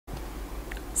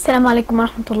Assalamu alaikum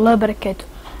warahmatullahi wabarakatuh.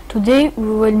 Today we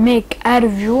will make a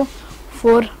review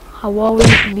for Huawei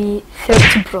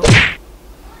P30 Pro.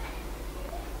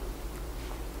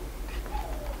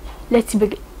 Let's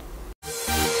begin.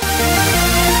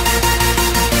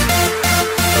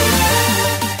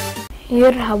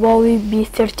 Here Huawei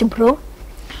P30 Pro.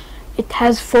 It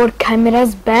has 4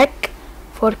 cameras back,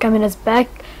 3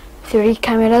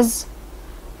 cameras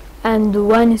and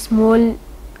 1 small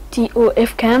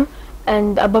TOF cam,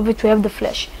 and above it we have the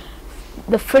flash.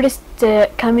 The first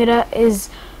camera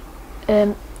is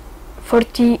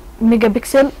 40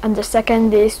 megapixel and the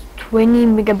second is 20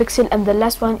 megapixel and the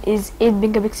last one is 8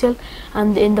 megapixel,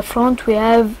 and in the front we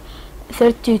have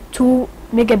 32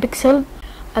 megapixel.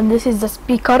 And this is the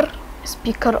speaker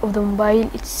of the mobile.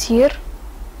 It's here,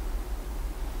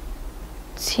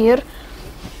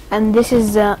 and this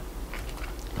is the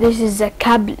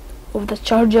cable of the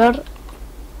charger.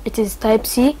 It is type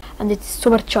C and it's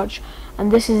supercharged,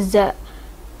 and this is the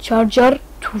charger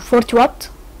to 40 watt,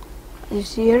 as you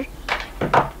see here.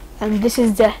 And this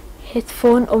is the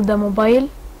headphone of the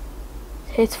mobile,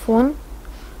 the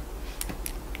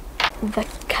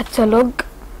catalog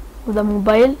of the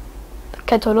mobile, the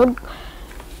catalog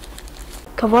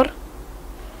cover,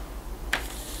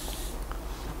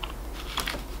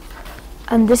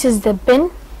 and this is the pin.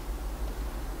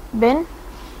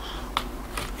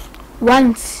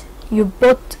 Once you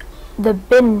put the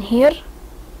pin here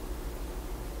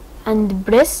and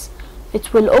press,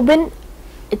 it will open.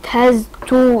 It has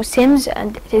 2 SIMs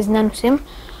and it is nano SIM.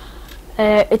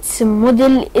 Its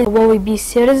model is Huawei P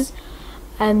series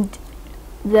and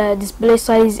the display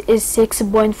size is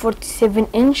 6.47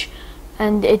 inch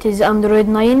and it is Android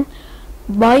 9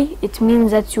 by. It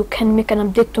means that you can make an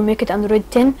update to make it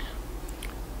Android 10.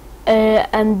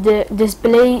 And the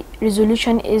display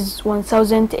resolution is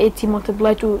 1080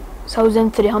 multiplied to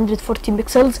 1340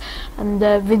 pixels, and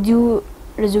the video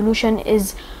resolution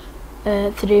is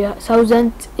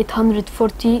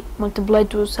 3840 multiplied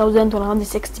to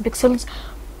 1160 pixels,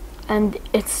 and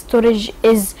its storage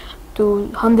is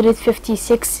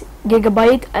 256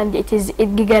 gigabyte and it is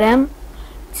 8 GB RAM.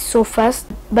 It's so fast.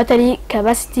 Battery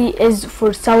capacity is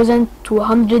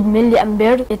 4200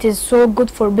 milliampere. It is so good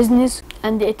for business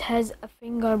and it has a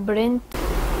fingerprint.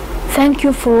 Thank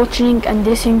you for watching and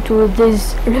listening to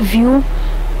this review,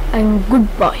 and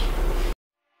goodbye.